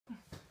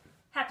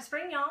Happy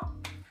spring, y'all.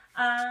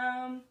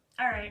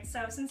 Alright,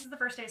 so since it's the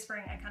first day of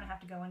spring, I kind of have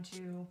to go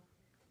into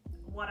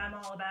what I'm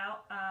all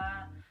about.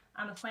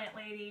 I'm a plant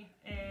lady.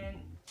 In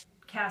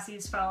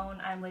Cassie's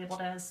phone, I'm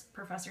labeled as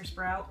Professor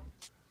Sprout.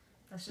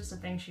 That's just a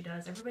thing she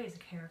does. Everybody's a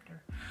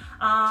character.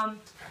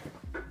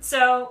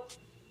 So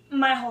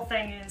my whole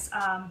thing is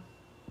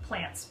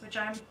plants, which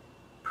I'm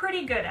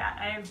pretty good at.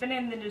 I've been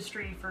in the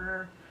industry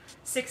for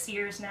 6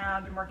 years now.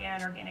 I've been working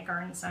at an organic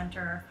garden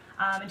center.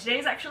 And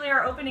today's actually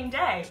our opening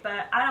day,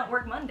 but I don't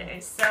work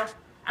Mondays, so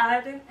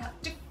I didn't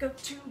have to go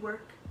to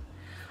work.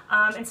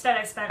 Instead,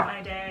 I spent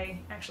my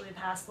day, actually the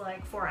past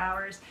like 4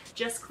 hours,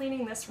 just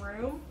cleaning this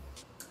room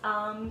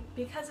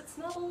because it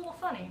smelled a little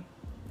funny,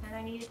 and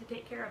I needed to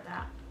take care of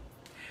that.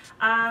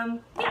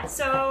 Yeah,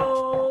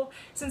 so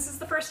since it's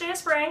the first day of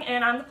spring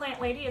and I'm the plant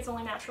lady, it's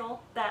only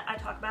natural that I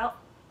talk about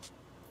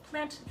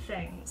plant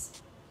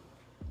things.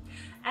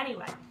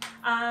 Anyway,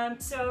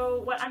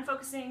 so what I'm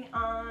focusing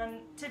on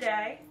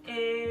today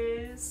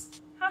is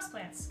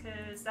houseplants,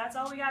 because that's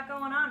all we got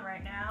going on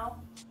right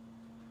now.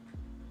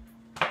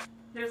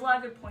 There's a lot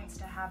of good points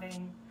to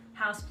having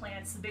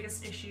houseplants. The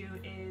biggest issue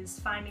is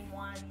finding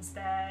ones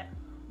that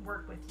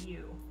work with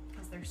you,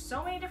 because there's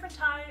so many different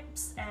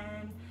types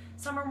and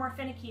some are more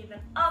finicky than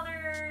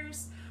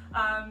others.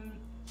 And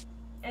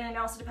it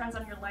also depends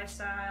on your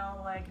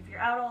lifestyle. Like if you're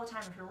out all the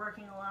time, if you're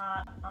working a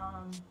lot,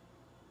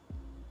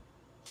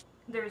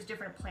 there's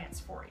different plants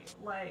for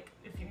you. Like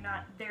if you're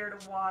not there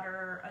to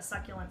water, a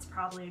succulent's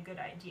probably a good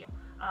idea.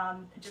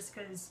 Just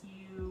because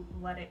you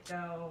let it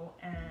go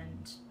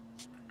and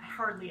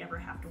hardly ever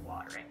have to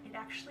water it. It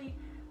actually,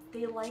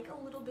 they like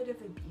a little bit of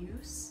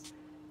abuse.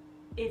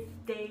 If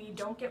they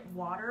don't get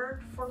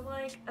watered for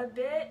like a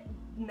bit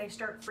and they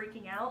start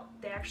freaking out,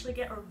 they actually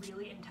get a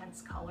really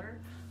intense color.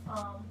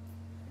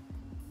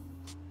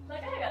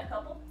 Like I got a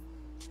couple.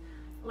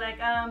 Like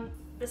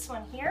this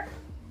one here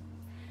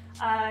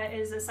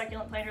is a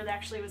succulent planter that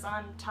actually was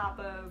on top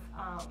of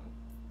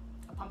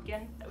a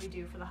pumpkin that we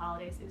do for the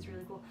holidays. It was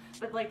really cool.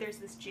 But like there's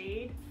this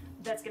jade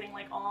that's getting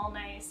like all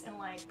nice and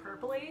like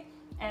purpley,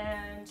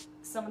 and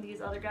some of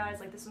these other guys,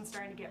 like this one's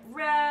starting to get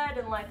red,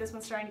 and like this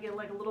one's starting to get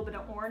like a little bit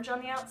of orange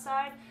on the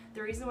outside.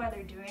 The reason why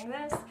they're doing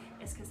this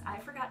is because I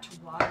forgot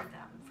to water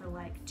them for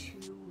like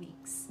 2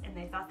 weeks and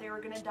they thought they were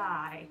gonna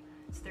die,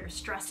 so they're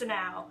stressing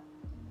out,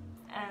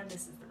 and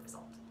this is the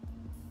result.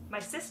 My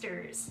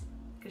sister's,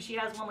 because she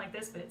has one like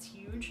this but it's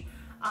huge,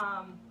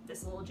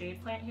 this little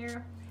jade plant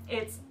here,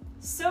 it's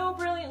so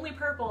brilliantly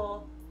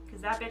purple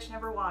because that bitch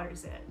never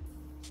waters it,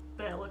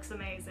 but it looks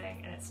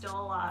amazing and it's still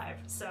alive,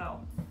 so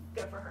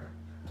good for her.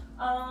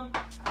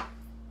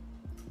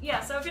 Yeah,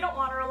 so if you don't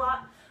water a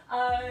lot,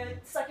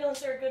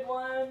 succulents are a good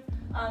one.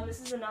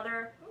 This is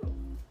another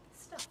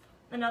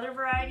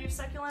variety of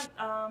succulent,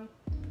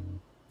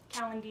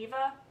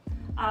 Calendiva.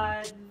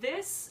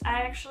 This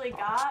I actually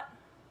got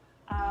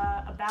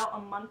about a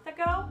month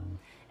ago,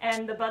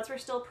 and the buds were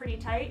still pretty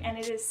tight, and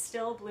it is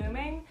still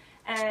blooming.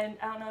 And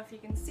I don't know if you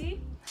can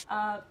see,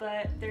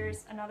 but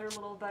there's another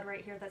little bud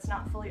right here that's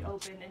not fully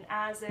open, and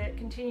as it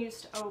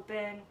continues to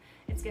open,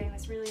 it's getting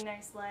this really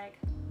nice like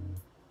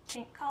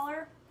pink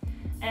color.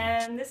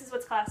 And this is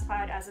what's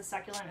classified as a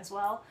succulent as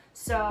well,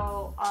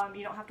 so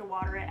you don't have to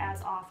water it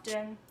as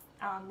often.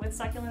 With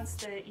succulents,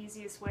 the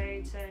easiest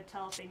way to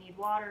tell if they need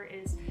water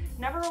is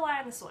never rely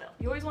on the soil.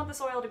 You always want the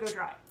soil to go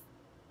dry.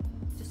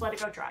 Just let it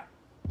go dry.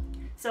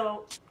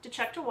 So to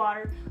check to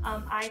water,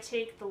 I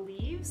take the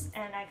leaves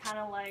and I kind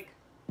of like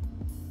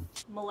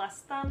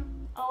molest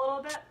them a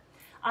little bit.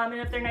 And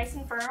if they're nice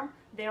and firm,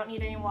 they don't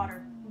need any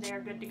water.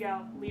 They're good to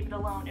go. Leave it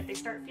alone. If they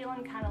start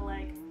feeling kind of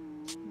like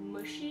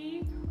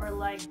mushy or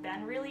like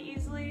bend really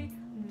easily,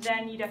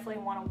 then you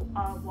definitely want to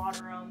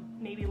water them.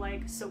 Maybe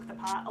like soak the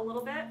pot a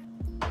little bit.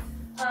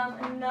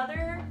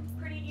 Another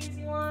pretty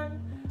easy one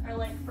are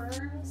like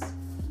ferns.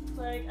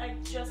 Like I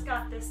just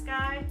got this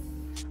guy.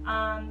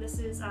 This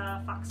is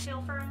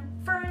foxtail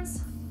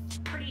ferns.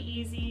 Pretty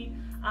easy.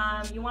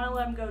 You want to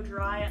let them go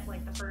dry at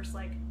like the first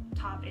like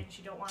top inch.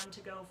 You don't want them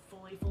to go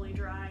fully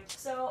dry.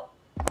 So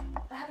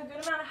I have a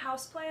good amount of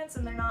houseplants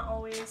and they're not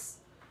always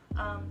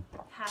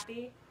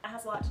happy. It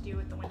has a lot to do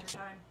with the winter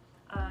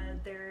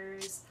time.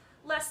 There's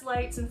less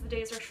light since the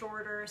days are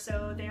shorter,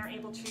 so they aren't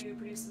able to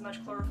produce as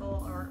much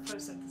chlorophyll or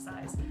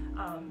photosynthesize.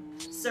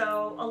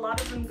 So a lot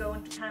of them go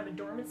into kind of a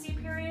dormancy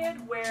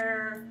period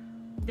where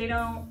they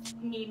don't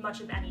need much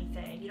of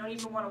anything. You don't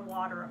even want to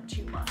water them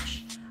too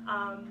much.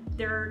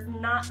 They're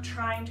not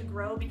trying to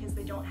grow because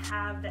they don't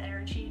have the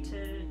energy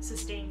to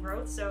sustain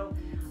growth, so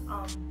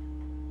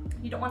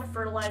you don't want to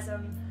fertilize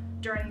them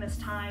during this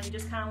time. You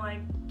just kind of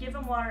like give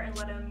them water and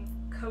let them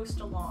coast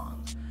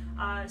along.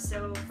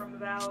 So from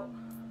about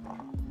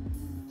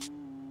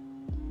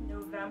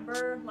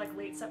November, like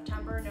late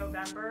September,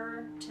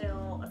 November,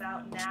 till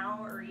about now,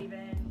 or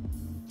even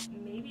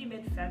maybe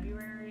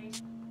mid-February,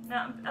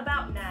 no,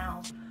 about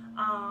now.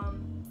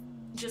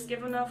 Just give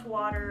them enough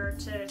water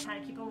to kind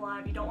of keep them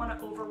alive. You don't want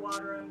to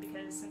overwater them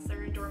because since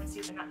they're in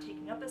dormancy, they're not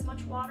taking up as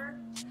much water.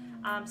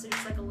 So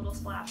just like a little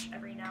splash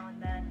every now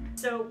and then.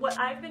 So what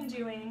I've been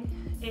doing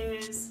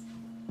is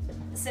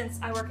since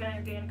I work in an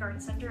organic garden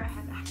center, I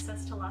have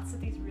access to lots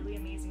of these really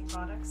amazing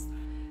products.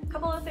 A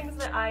couple of things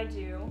that I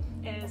do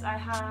is I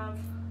have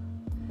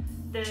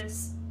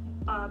this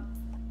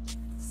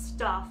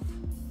stuff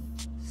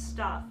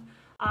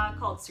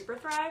called Super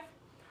Thrive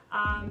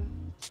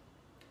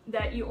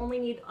that you only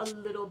need a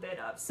little bit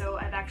of. So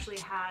I've actually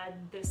had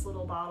this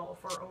little bottle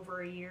for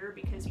over a year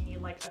because you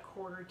need like a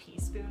 1/4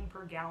 teaspoon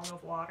per gallon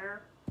of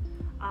water.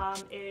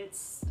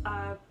 It's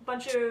a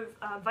bunch of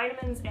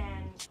vitamins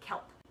and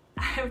kelp.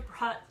 I've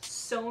brought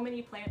so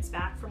many plants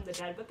back from the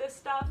dead with this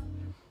stuff.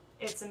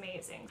 It's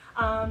amazing.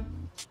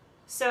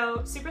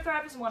 So Super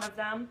Thrive is one of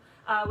them,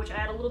 which I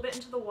add a little bit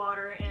into the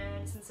water,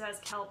 and since it has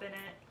kelp in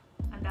it,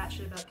 I'm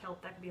batshit about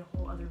kelp, that could be a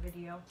whole other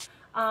video.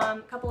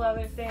 A couple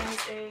other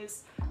things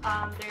is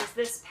there's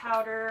this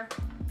powder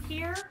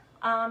here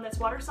that's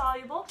water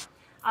soluble,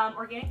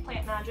 Organic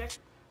Plant Magic,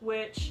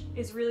 which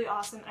is really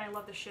awesome. I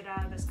love the shit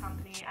out of this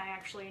company. I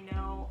actually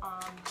know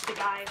the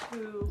guy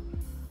who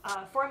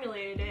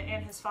formulated it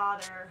and his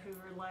father, who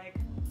were like,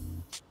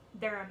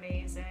 they're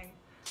amazing.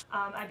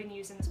 I've been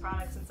using this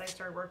product since I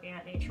started working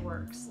at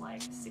NatureWorks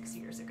like 6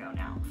 years ago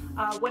now.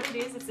 What it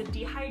is, it's a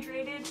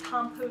dehydrated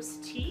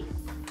compost tea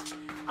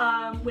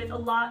with a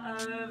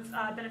lot of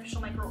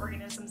beneficial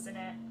microorganisms in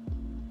it.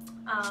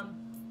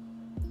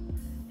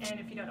 And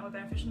if you don't know what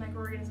beneficial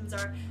microorganisms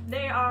are,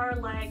 they are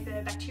like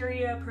the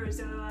bacteria,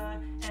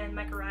 protozoa, and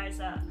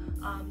mycorrhiza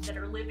that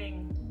are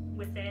living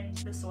within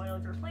the soil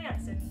of your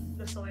plants and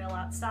the soil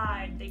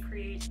outside. They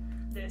create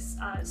this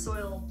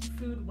soil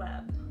food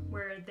web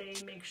where they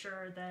make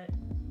sure that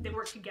they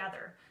work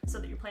together so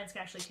that your plants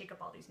can actually take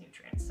up all these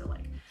nutrients. So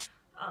like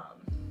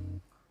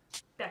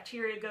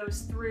bacteria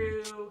goes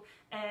through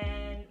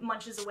and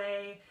munches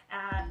away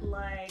at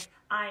like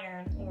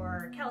iron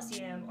or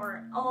calcium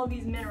or all of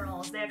these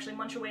minerals. They actually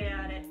munch away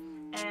at it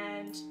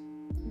and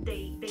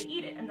they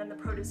eat it. And then the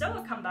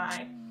protozoa come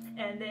by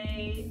and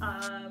they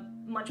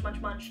munch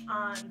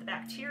on the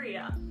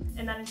bacteria.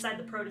 And then inside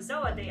the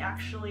protozoa, they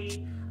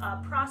actually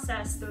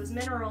process those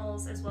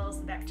minerals as well as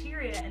the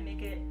bacteria and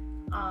make it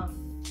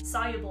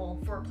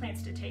soluble for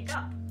plants to take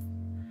up.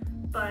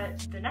 But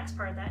the next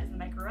part of that is the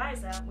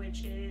mycorrhiza,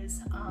 which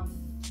is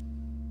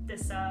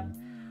this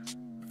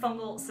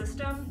fungal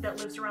system that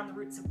lives around the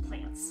roots of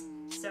plants.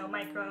 So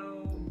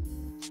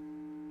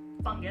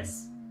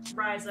fungus,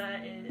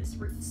 rhiza is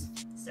roots.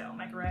 So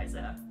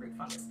mycorrhiza, root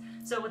fungus.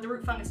 So what the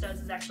root fungus does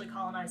is actually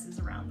colonizes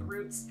around the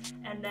roots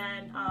and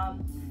then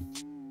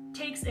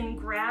takes and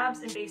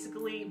grabs and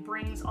basically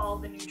brings all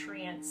the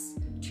nutrients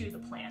to the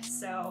plants.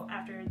 So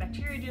after the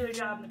bacteria do their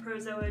job and the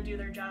protozoa do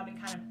their job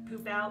and kind of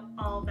poop out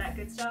all of that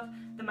good stuff,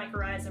 the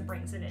mycorrhiza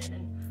brings it in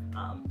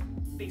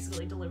and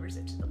basically delivers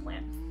it to the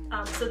plant.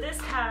 So this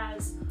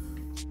has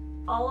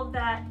all of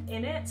that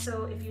in it.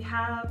 So if you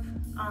have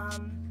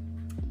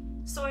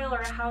soil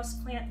or a house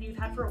plant that you've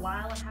had for a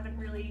while and haven't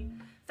really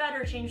fed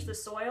or changed the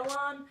soil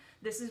on,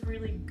 this is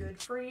really good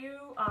for you,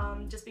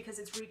 just because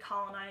it's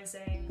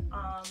recolonizing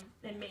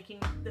and making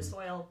the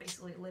soil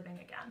basically living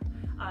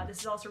again. This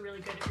is also really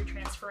good if you're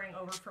transferring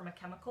over from a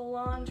chemical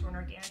lawn to an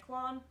organic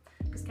lawn,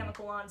 because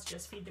chemical lawns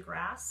just feed the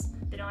grass.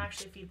 They don't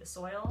actually feed the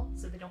soil,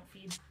 so they don't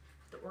feed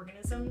the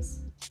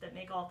organisms that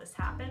make all this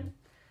happen.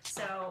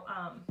 So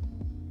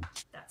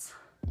that's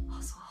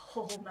also a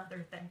whole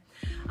nother thing.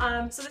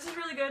 So this is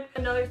really good.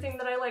 Another thing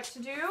that I like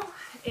to do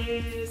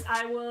is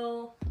I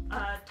will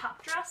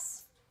top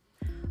dress,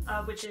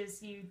 which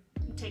is you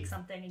take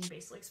something and you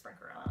basically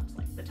sprinkle it on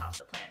like the top of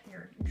the plant and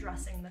you're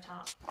dressing the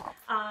top.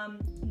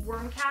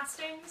 Worm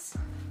castings,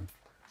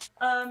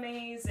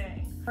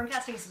 amazing. Worm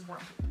castings is worm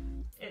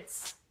poop.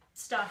 It's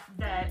stuff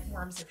that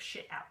worms have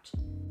shit out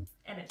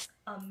and it's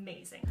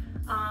amazing.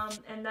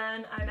 And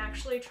then I'm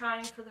actually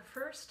trying for the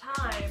first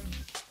time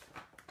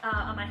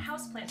on my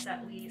houseplants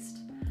at least,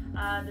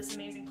 this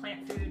amazing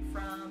plant food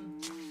from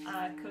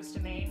Costa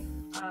Maine,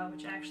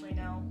 which I actually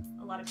know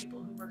a lot of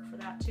people who work for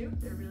that too.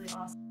 They're really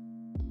awesome.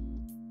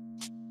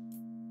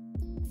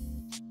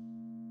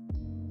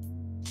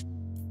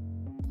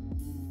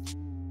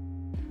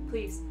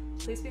 Please,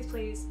 please, please,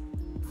 please,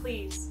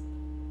 please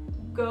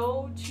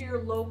go to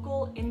your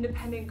local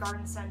independent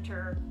garden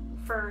center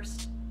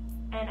first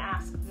and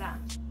ask them.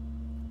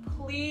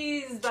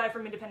 Please buy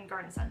from independent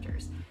garden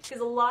centers, because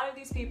a lot of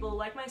these people,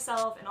 like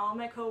myself and all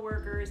my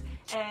co-workers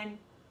and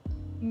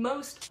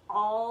most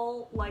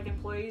all like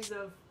employees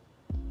of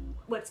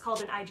what's called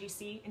an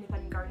IGC,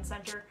 Independent Garden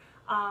Center,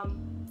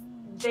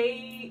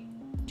 they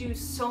do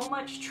so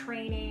much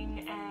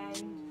training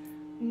and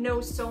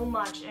know so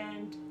much,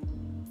 and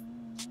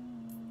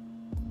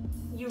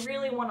you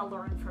really want to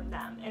learn from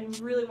them and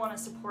really want to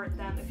support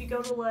them. If you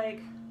go to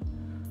like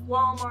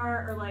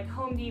Walmart or like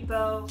Home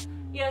Depot,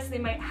 yes, they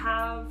might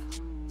have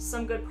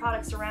some good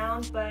products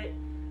around, but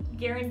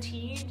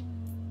guaranteed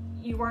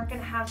you aren't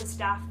going to have the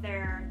staff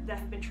there that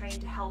have been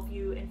trained to help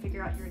you and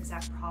figure out your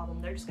exact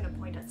problem. They're just going to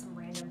point at some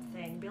random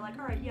thing, be like,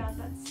 all right, yeah,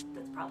 that's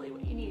probably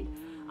what you need.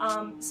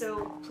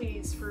 So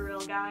please, for real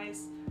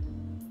guys,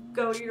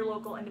 go to your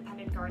local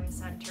independent garden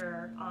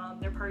center.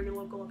 They're part of your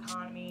local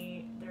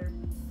economy. They're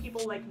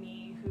people like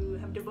me who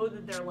have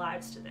devoted their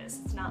lives to this.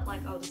 It's not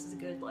like, oh, this is a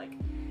good, like,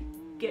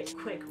 get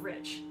quick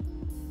rich